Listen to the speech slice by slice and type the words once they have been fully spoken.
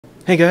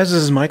Hey guys,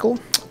 this is Michael.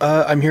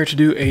 I'm here to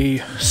do a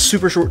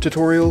super short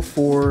tutorial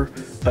for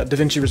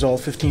Davinci Resolve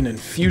 15 and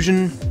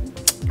Fusion.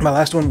 My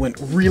last one went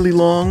really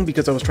long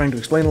because I was trying to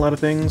explain a lot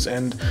of things,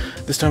 and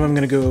this time I'm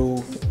going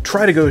to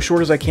try to go as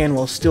short as I can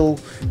while still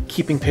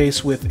keeping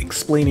pace with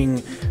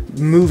explaining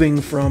moving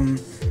from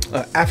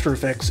After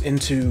Effects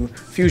into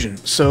Fusion.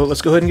 So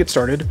let's go ahead and get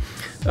started.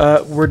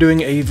 We're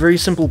doing a very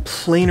simple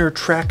planar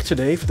track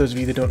today. For those of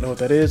you that don't know what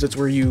that is, it's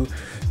where you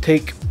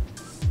take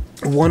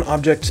one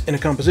object in a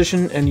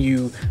composition and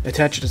you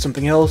attach it to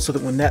something else so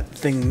that when that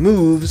thing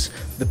moves,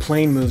 the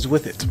plane moves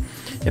with it.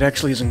 It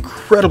actually is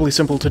incredibly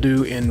simple to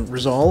do in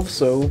Resolve,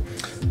 so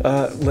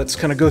let's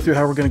kind of go through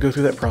how we're going to go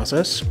through that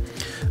process.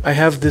 I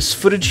have this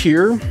footage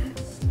here,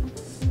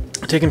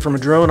 taken from a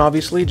drone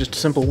obviously, just a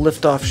simple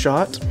lift-off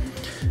shot,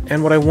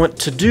 and what I want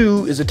to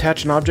do is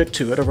attach an object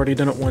to it. I've already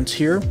done it once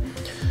here,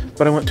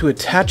 but I want to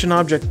attach an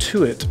object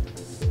to it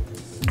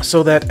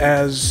so that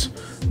as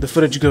the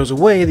footage goes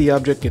away, the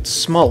object gets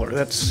smaller.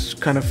 That's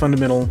kind of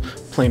fundamental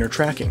planar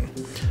tracking.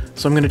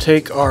 So I'm going to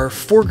take our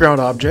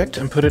foreground object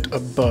and put it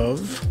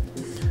above,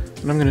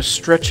 and I'm going to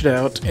stretch it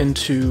out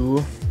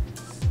into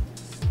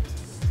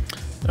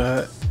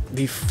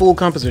the full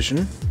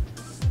composition.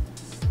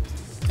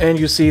 And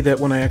you see that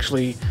when I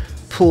actually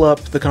pull up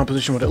the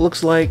composition, what it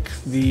looks like,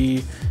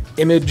 the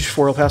image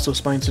for El Paso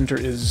Spine Center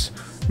is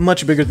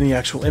much bigger than the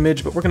actual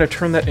image, but we're going to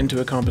turn that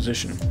into a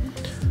composition.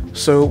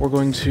 So we're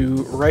going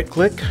to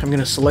right-click. I'm going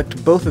to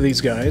select both of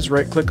these guys,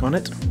 right-click on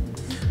it,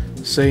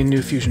 say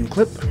New Fusion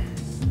Clip,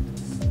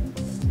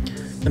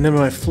 and then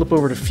when I flip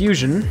over to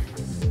Fusion,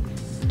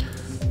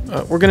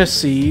 we're going to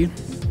see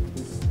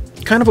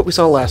kind of what we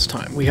saw last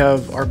time. We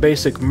have our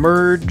basic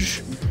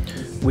merge,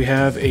 we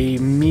have a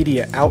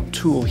media out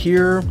tool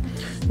here,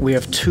 we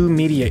have two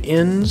media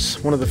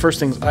ins. One of the first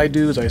things I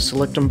do is I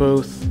select them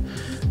both,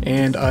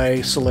 and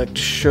I select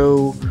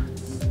Show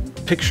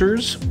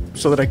Pictures,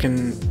 so that I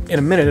can, in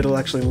a minute, it'll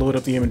actually load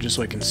up the images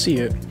so I can see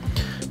it.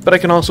 But I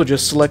can also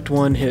just select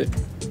one, hit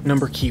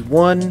number key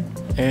 1,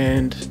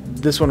 and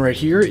this one right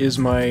here is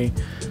my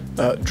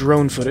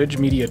drone footage.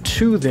 Media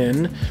 2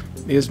 then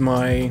is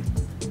my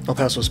El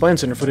Paso Spine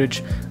Center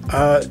footage.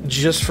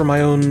 Just for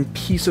my own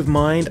peace of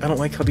mind, I don't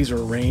like how these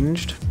are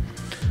arranged.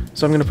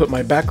 So I'm going to put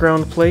my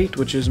background plate,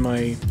 which is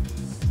my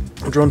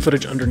drone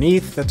footage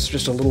underneath. That's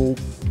just a little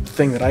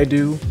thing that I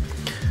do.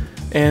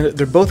 And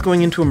they're both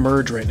going into a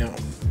merge right now.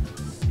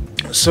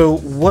 So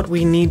what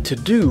we need to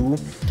do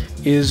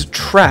is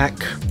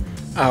track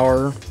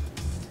our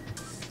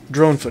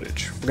drone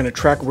footage. We're going to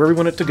track where we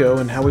want it to go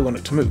and how we want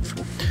it to move.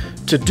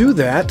 To do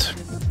that,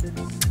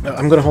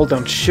 I'm going to hold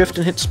down Shift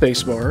and hit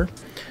spacebar,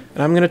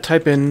 and I'm going to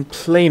type in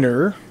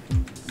Planar,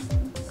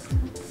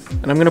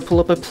 and I'm going to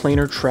pull up a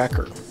Planar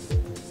Tracker.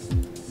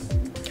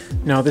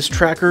 Now this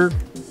tracker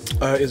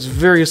is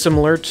very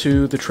similar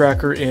to the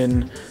tracker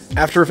in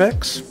After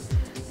Effects,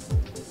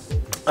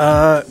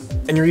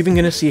 and you're even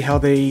going to see how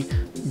they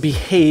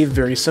behave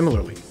very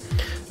similarly.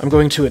 I'm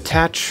going to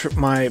attach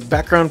my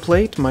background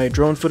plate, my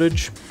drone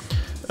footage,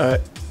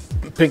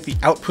 pick the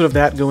output of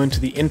that, go into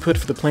the input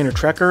for the planar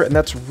tracker, and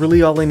that's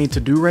really all I need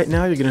to do right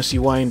now. You're going to see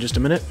why in just a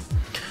minute.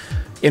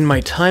 In my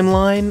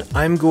timeline,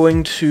 I'm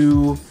going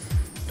to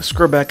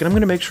scrub back, and I'm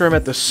going to make sure I'm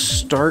at the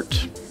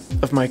start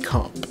of my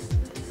comp.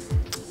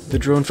 The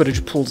drone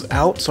footage pulls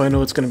out, so I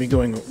know it's going to be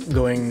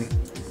going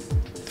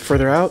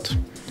further out.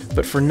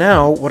 But for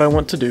now, what I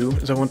want to do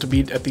is I want to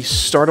be at the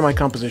start of my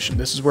composition.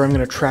 This is where I'm going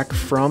to track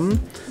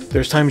from.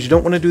 There's times you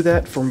don't want to do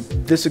that. For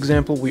this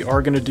example, we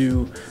are going to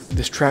do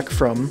this track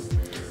from.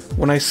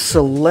 When I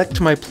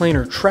select my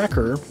planar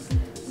tracker,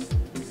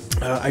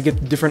 I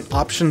get different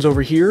options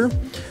over here.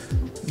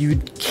 You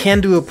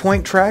can do a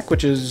point track,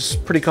 which is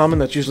pretty common.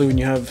 That's usually when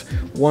you have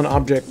one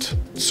object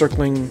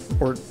circling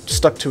or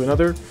stuck to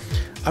another.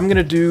 I'm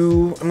going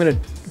to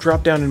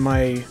drop down in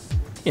my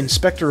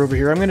inspector over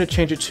here. I'm going to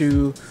change it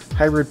to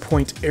hybrid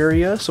point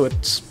area, so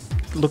it's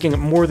looking at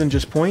more than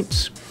just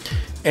points,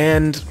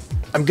 and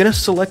I'm going to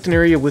select an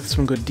area with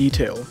some good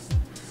detail.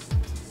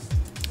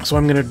 So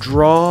I'm going to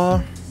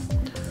draw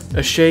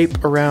a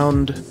shape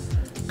around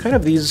kind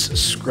of these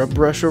scrub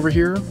brush over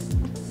here.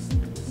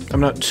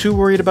 I'm not too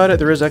worried about it.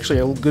 There is actually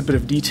a good bit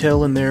of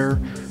detail in there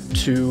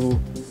to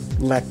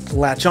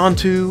latch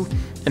onto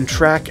and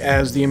track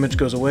as the image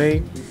goes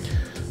away.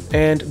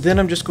 And then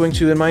I'm just going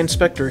to, in my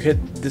inspector,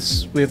 hit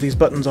this. We have these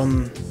buttons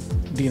on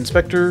the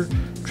inspector: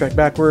 track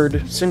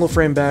backward, single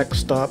frame back,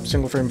 stop,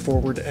 single frame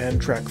forward, and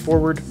track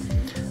forward.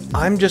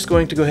 I'm just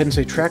going to go ahead and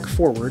say track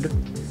forward,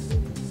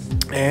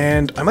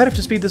 and I might have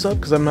to speed this up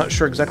because I'm not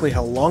sure exactly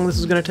how long this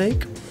is going to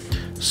take.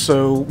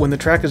 So when the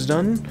track is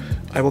done,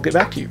 I will get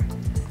back to you.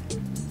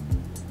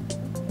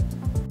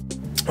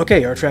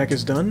 Okay, our track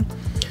is done.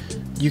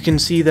 You can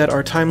see that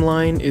our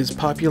timeline is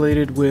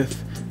populated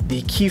with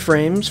the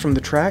keyframes from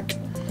the track.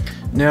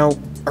 Now,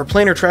 our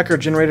planar tracker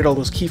generated all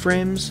those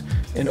keyframes,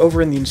 and over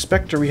in the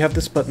inspector we have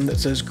this button that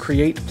says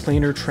Create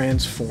Planar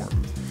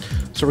Transform.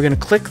 So we're going to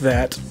click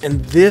that, and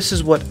this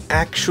is what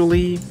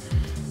actually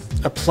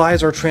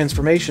applies our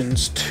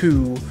transformations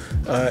to,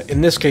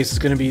 in this case, it's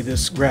going to be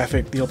this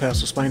graphic, the El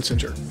Paso Spine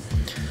Center.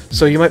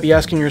 So you might be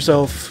asking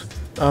yourself,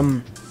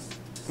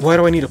 why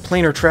do I need a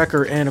planar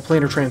tracker and a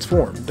planar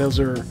transform? Those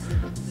are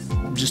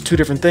just two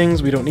different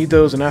things. We don't need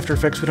those. In After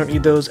Effects, we don't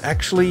need those.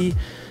 Actually,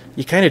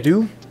 you kind of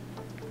do.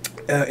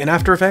 In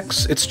After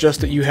Effects, it's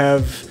just that you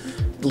have,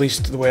 at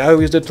least the way I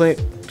always did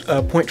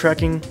point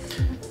tracking,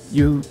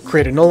 you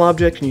create a null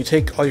object and you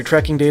take all your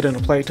tracking data and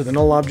apply it to the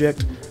null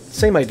object.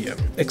 Same idea,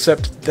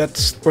 except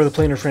that's where the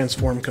planar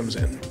transform comes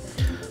in.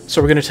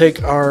 So we're going to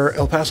take our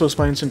El Paso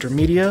Spine Center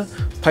media,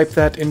 pipe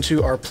that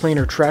into our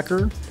planar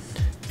tracker,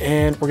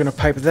 and we're going to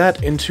pipe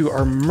that into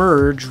our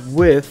merge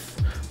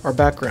with our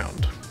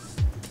background,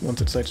 once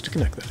it decides to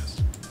connect, that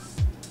is.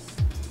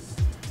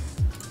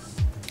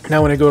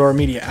 Now when I go to our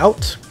media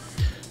out,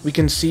 we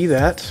can see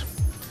that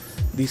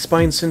the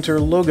Spine Center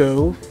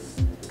logo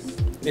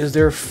is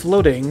there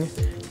floating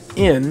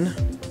in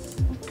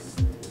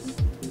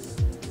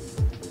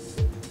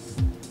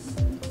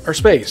our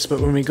space, but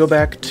when we go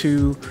back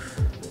to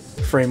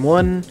frame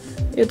 1,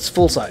 it's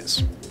full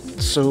size.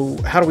 So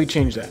how do we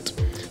change that?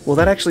 Well,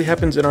 that actually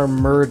happens in our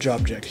merge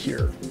object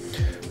here.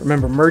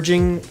 Remember,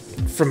 merging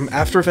from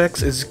After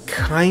Effects is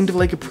kind of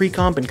like a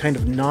pre-comp and kind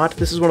of not.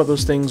 This is one of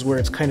those things where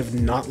it's kind of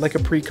not like a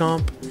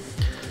pre-comp.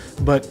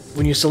 But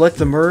when you select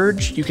the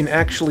merge, you can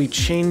actually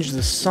change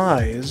the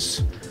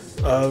size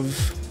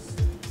of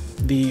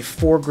the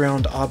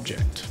foreground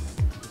object.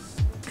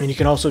 And you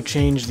can also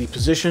change the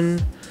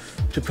position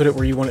to put it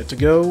where you want it to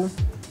go.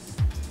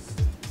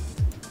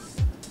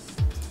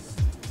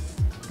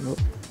 Oh,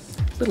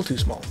 a little too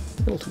small,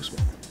 a little too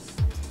small.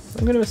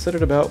 I'm going to set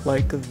it about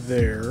like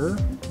there.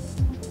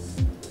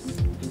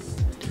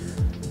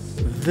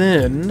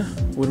 Then,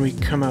 when we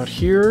come out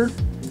here,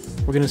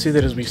 we're going to see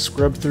that as we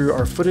scrub through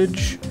our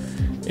footage,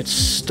 it's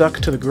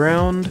stuck to the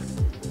ground,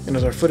 and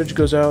as our footage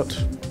goes out,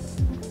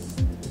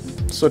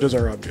 so does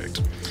our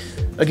object.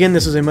 Again,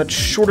 this is a much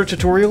shorter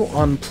tutorial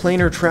on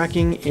planar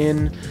tracking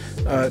in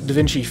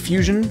Davinci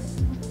Fusion.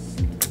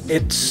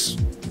 It's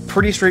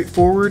pretty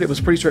straightforward. It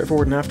was pretty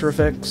straightforward in After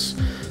Effects.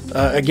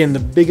 Again, the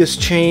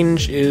biggest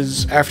change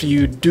is after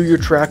you do your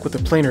track with a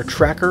planar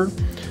tracker,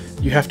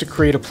 you have to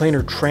create a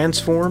planar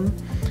transform,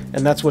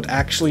 and that's what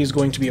actually is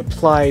going to be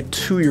applied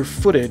to your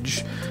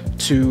footage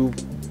to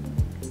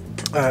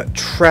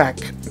track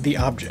the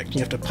object.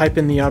 You have to pipe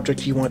in the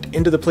object you want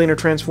into the planar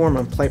transform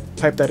and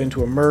pipe that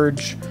into a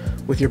merge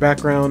with your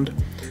background,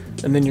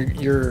 and then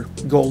you're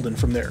golden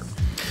from there.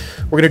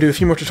 We're going to do a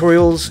few more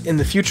tutorials in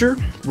the future.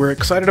 We're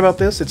excited about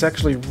this. It's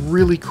actually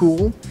really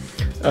cool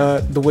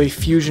the way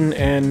Fusion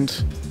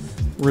and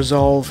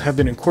Resolve have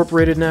been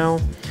incorporated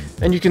now.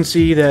 And you can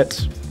see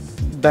that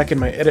back in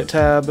my Edit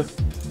tab,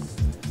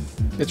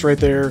 it's right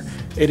there.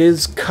 It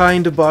is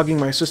kind of bogging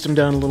my system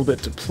down a little bit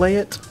to play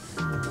it,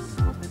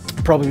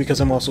 probably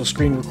because I'm also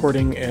screen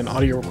recording and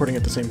audio recording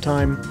at the same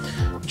time.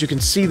 But you can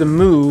see the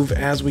move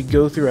as we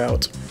go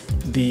throughout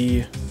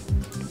the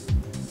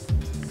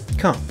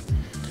comp.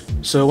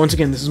 So once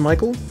again, this is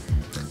Michael,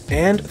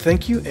 and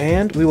thank you,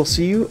 and we will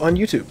see you on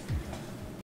YouTube.